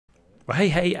Well,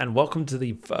 hey, and welcome to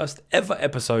the first ever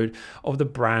episode of the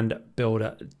Brand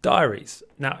Builder Diaries.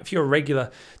 Now, if you're a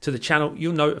regular to the channel,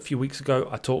 you'll know a few weeks ago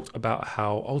I talked about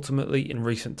how ultimately in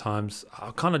recent times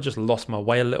I kind of just lost my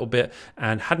way a little bit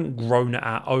and hadn't grown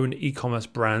our own e-commerce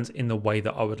brands in the way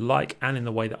that I would like and in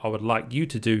the way that I would like you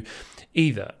to do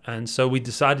either. And so we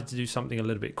decided to do something a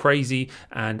little bit crazy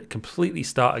and completely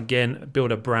start again,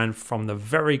 build a brand from the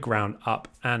very ground up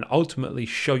and ultimately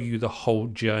show you the whole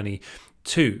journey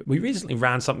too. We recently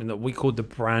ran something that we called the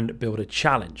Brand Builder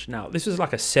Challenge. Now, this was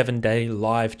like a 7-day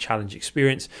live challenge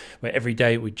experience where every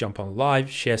day we'd jump on live,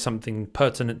 share something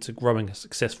pertinent to growing a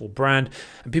successful brand,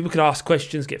 and people could ask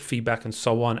questions, get feedback, and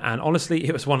so on. And honestly,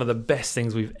 it was one of the best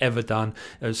things we've ever done.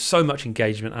 There was so much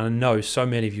engagement, and I know so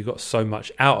many of you got so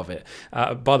much out of it.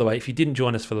 By the way, if you didn't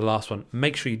join us for the last one,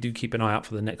 make sure you do keep an eye out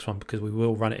for the next one because we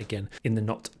will run it again in the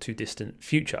not too distant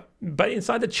future. But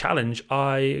inside the challenge,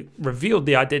 I revealed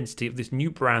the identity of this new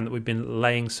brand that we've been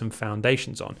laying some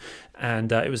foundations on,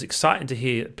 and it was exciting to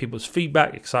hear people's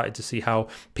feedback, excited to see how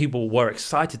people were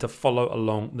excited to follow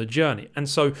along the journey. And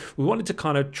so we wanted to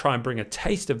kind of try and bring a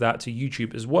taste of that to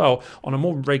YouTube as well on a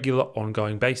more regular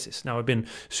ongoing basis. Now, I've been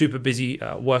super busy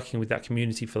working with that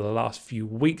community for the last few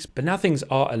weeks, but now things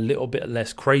are a little bit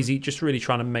less crazy, just really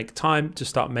trying to make time to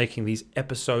start making these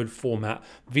episode format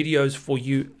videos for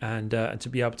you and to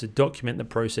be able to document the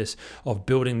process of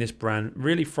building this brand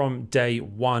really from day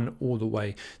one all the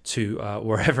way to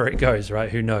wherever it goes, right?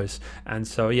 Who knows? And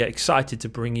so, yeah, excited to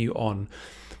bring you on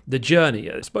the journey.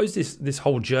 I suppose this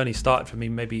whole journey started for me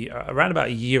maybe around about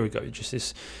a year ago, just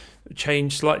this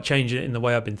slight change in the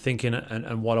way I've been thinking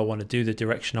and what I want to do, the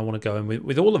direction I want to go in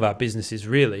with all of our businesses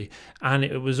really. And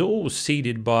it was all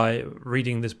seeded by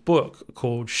reading this book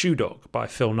called Shoe Dog by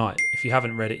Phil Knight. If you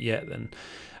haven't read it yet, then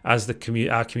as our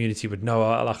community would know,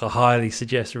 I highly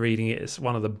suggest reading it. It's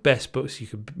one of the best books you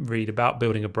could read about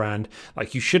building a brand.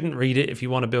 Like, you shouldn't read it if you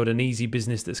want to build an easy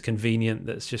business that's convenient,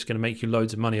 that's just going to make you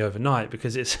loads of money overnight,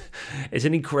 because it's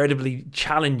an incredibly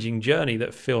challenging journey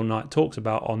that Phil Knight talks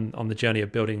about on the journey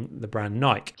of building the brand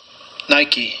Nike.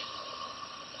 Nike.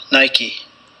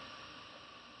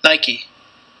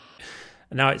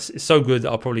 Now, it's so good that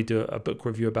I'll probably do a book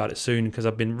review about it soon because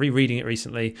I've been rereading it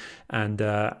recently, and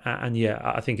yeah,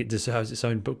 I think it deserves its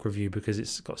own book review because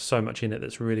it's got so much in it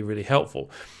that's really, really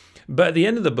helpful. But at the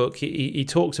end of the book, he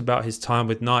talks about his time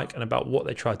with Nike and about what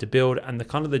they tried to build and the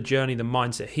kind of the journey, the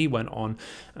mindset he went on.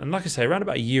 And like I say, around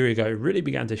about a year ago, it really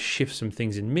began to shift some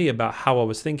things in me about how I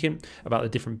was thinking about the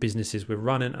different businesses we're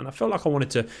running. And I felt like I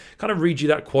wanted to kind of read you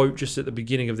that quote just at the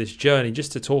beginning of this journey,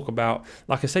 just to talk about,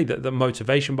 like I say, the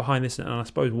motivation behind this and I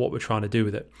suppose what we're trying to do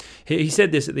with it. He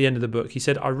said this at the end of the book. He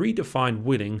said, "I redefined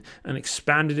winning and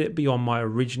expanded it beyond my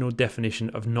original definition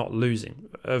of not losing,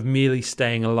 of merely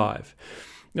staying alive.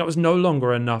 That was no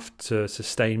longer enough to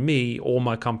sustain me or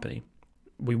my company.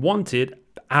 We wanted,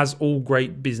 as all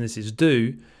great businesses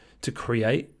do, to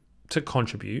create, to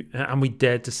contribute, and we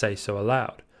dared to say so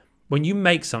aloud. When you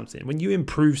make something, when you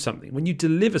improve something, when you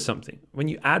deliver something, when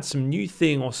you add some new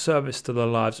thing or service to the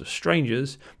lives of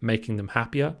strangers, making them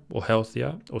happier or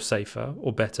healthier or safer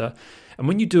or better, and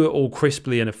when you do it all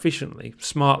crisply and efficiently,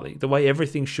 smartly, the way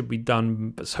everything should be done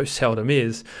but so seldom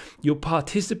is, you're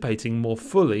participating more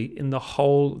fully in the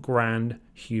whole grand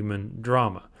human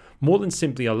drama. More than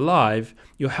simply alive,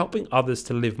 you're helping others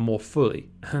to live more fully.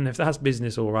 And if that's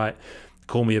business, all right,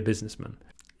 call me a businessman."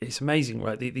 It's amazing,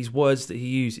 right? These words that he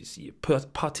uses,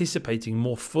 participating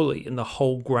more fully in the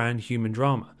whole grand human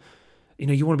drama. You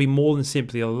know, you want to be more than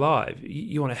simply alive.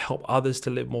 You want to help others to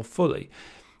live more fully.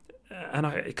 And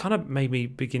it kind of made me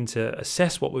begin to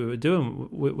assess what we were doing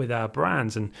with our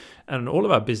brands and all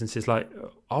of our businesses. Like,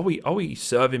 are we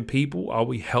serving people? Are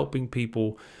we helping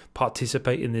people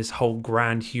participate in this whole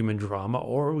grand human drama,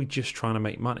 or are we just trying to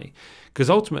make money? Because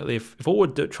ultimately, if all we're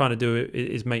trying to do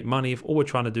is make money, if all we're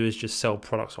trying to do is just sell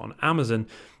products on Amazon,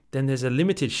 then there's a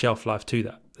limited shelf life to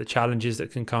that. The challenges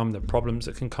that can come, the problems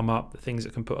that can come up, the things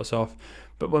that can put us off.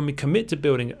 But when we commit to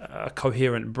building a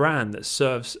coherent brand that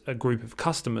serves a group of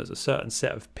customers, a certain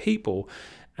set of people,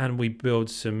 and we build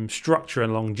some structure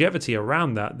and longevity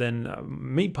around that, then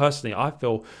me personally, I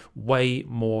feel way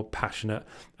more passionate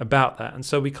about that. And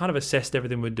so we kind of assessed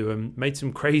everything we're doing, made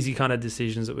some crazy kind of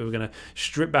decisions that we were going to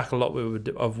strip back a lot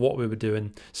of what we were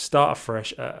doing, start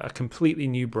afresh, a completely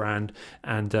new brand,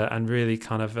 and really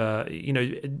kind of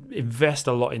invest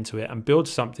a lot into it and build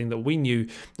something that we knew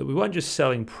that we weren't just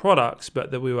selling products,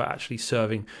 but that we were actually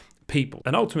serving people.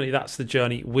 And ultimately, that's the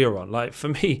journey we're on. Like for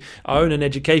me, I own an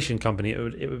education company.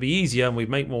 It would be easier and we'd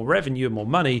make more revenue and more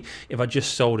money if I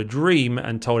just sold a dream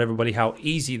and told everybody how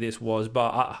easy this was.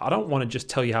 But I don't want to just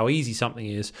tell you how easy something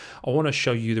is. I want to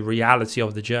show you the reality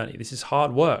of the journey. This is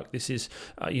hard work. This is,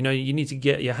 you need to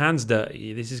get your hands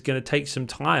dirty. This is going to take some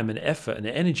time and effort and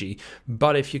energy.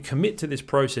 But if you commit to this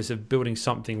process of building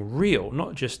something real,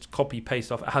 not just copy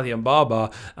paste off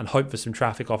Alibaba and hope for some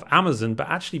traffic off Amazon, but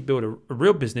actually build a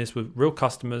real business with real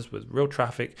customers, with real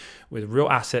traffic, with real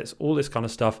assets, all this kind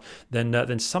of stuff,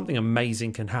 then something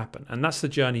amazing can happen. And that's the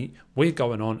journey we're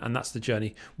going on, and that's the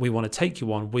journey we want to take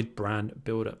you on with Brand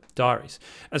Builder Diaries.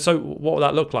 And so what will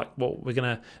that look like? Well, we're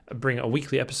going to bring a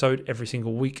weekly episode every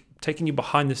single week, taking you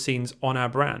behind the scenes on our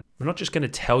brand. We're not just going to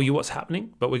tell you what's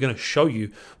happening, but we're going to show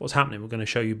you what's happening. We're going to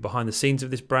show you behind the scenes of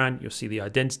this brand. You'll see the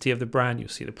identity of the brand. You'll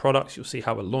see the products. You'll see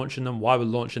how we're launching them, why we're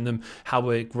launching them, how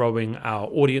we're growing our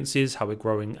audiences, how we're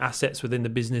growing assets within the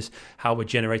business, how we're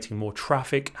generating more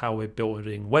traffic, how we're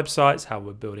building websites, how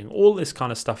we're building all this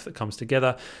kind of stuff that comes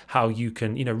together, how you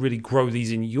can, really grow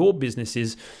these in your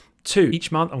businesses.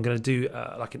 Each month I'm going to do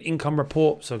like an income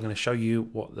report. So I'm going to show you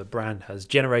what the brand has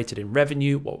generated in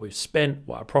revenue, what we've spent,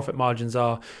 what our profit margins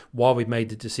are, why we've made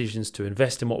the decisions to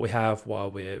invest in what we have, while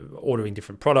we're ordering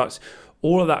different products.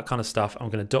 All of that kind of stuff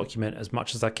I'm going to document as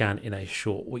much as I can in a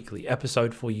short weekly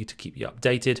episode for you to keep you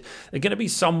updated. They're going to be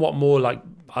somewhat more like,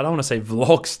 I don't want to say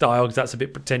vlog style because that's a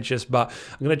bit pretentious, but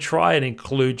I'm going to try and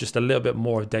include just a little bit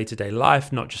more of day-to-day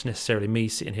life, not just necessarily me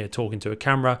sitting here talking to a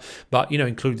camera, but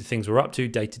include the things we're up to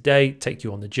day to day, take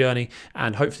you on the journey,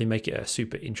 and hopefully make it a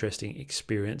super interesting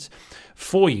experience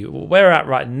for you. Where we're at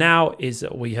right now is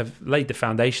that we have laid the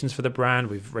foundations for the brand.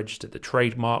 We've registered the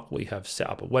trademark. We have set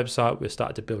up a website. We've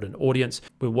started to build an audience.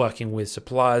 We're working with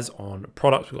suppliers on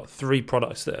products. We've got 3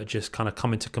 products that are just kind of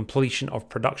coming to completion of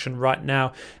production right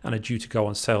now and are due to go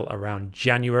on sale around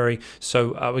January. So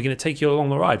we're going to take you along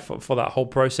the ride for that whole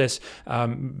process.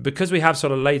 Because we have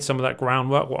sort of laid some of that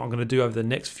groundwork, what I'm going to do over the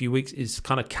next few weeks is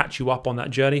kind of catch you up on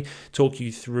that journey, talk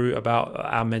you through about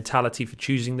our mentality for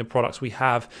choosing the products we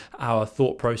have, our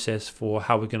thought process for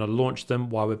how we're going to launch them,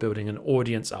 why we're building an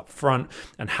audience up front,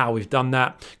 and how we've done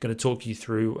that. Going to talk you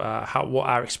through what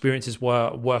our experiences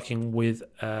were working with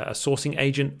a sourcing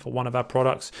agent for one of our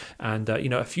products, and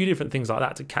a few different things like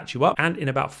that to catch you up. And in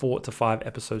about 4 to 5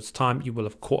 episodes time, you will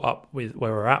have caught up with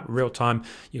where we're at real time.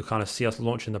 You'll kind of see us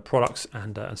launching the products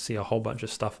and see a whole bunch of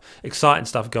stuff, exciting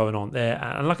stuff going on there.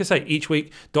 And like I say, each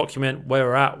week document where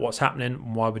we're at, what's happening,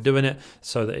 and why we're doing it,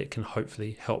 so that it can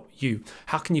hopefully help you.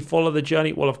 How can you follow the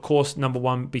journey? Well, of course, number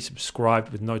one, be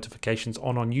subscribed with notifications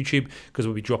on YouTube, because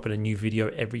we'll be dropping a new video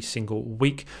every single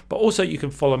week. But also you can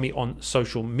follow me on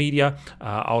social media.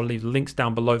 I'll leave links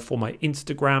down below for my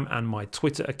Instagram and my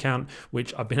Twitter account,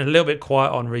 which I've been a little bit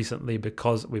quiet on recently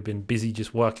because we've been busy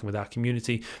just working with our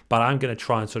community. But I'm going to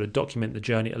try and sort of document the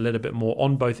journey a little bit more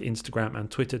on both Instagram and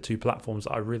Twitter, 2 platforms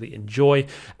that I really enjoy.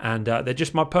 And they're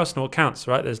just my personal accounts,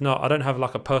 right? I don't have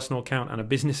like a personal account and a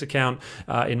business account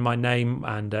in my name,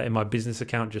 and in my business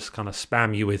account just kind of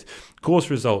spam you with course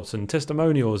results and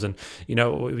testimonials, and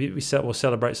we'll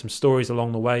celebrate some stories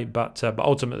along the way. But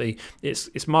ultimately,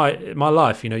 it's my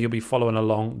life. You'll be following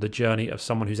along the journey of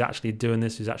someone who's actually doing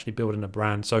this, who's actually building a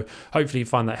brand. So hopefully you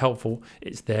find that helpful.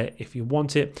 It's there if you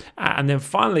want it. And then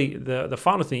finally, the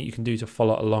final thing you can do to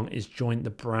follow along is join the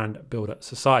Brand Builder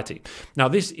Society. Now,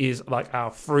 this is like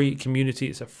our free community.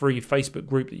 It's a free Facebook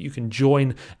group that you can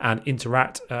join and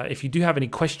interact. If you do have any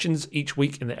questions each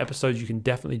week in the episodes, you can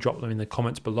definitely drop them in the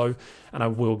comments below and I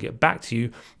will get back to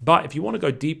you. But if you want to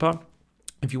go deeper,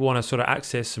 if you want to sort of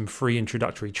access some free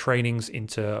introductory trainings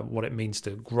into what it means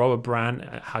to grow a brand,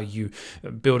 how you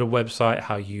build a website,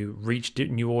 how you reach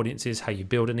new audiences, how you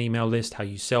build an email list, how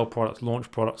you sell products, launch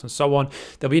products, and so on,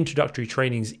 there'll be introductory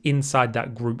trainings inside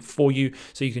that group for you.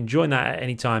 So you can join that at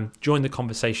any time, join the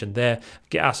conversation there,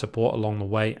 get our support along the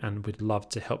way, and we'd love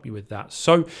to help you with that.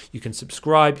 So you can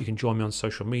subscribe, you can join me on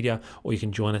social media, or you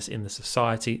can join us in the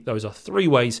society. Those are 3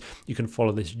 ways you can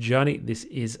follow this journey. This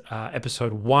is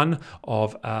episode 1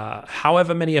 of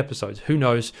however many episodes. Who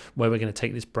knows where we're going to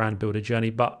take this brand builder journey,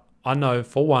 but I know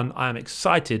for one, I am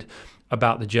excited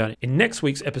about the journey. In next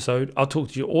week's episode, I'll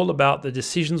talk to you all about the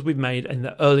decisions we've made in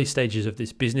the early stages of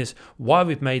this business, why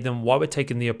we've made them, why we're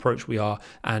taking the approach we are,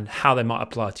 and how they might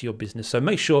apply to your business. So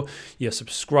make sure you're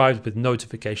subscribed with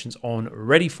notifications on,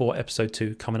 ready for episode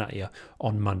 2 coming at you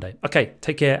on Monday. Okay,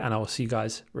 take care, and I will see you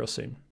guys real soon.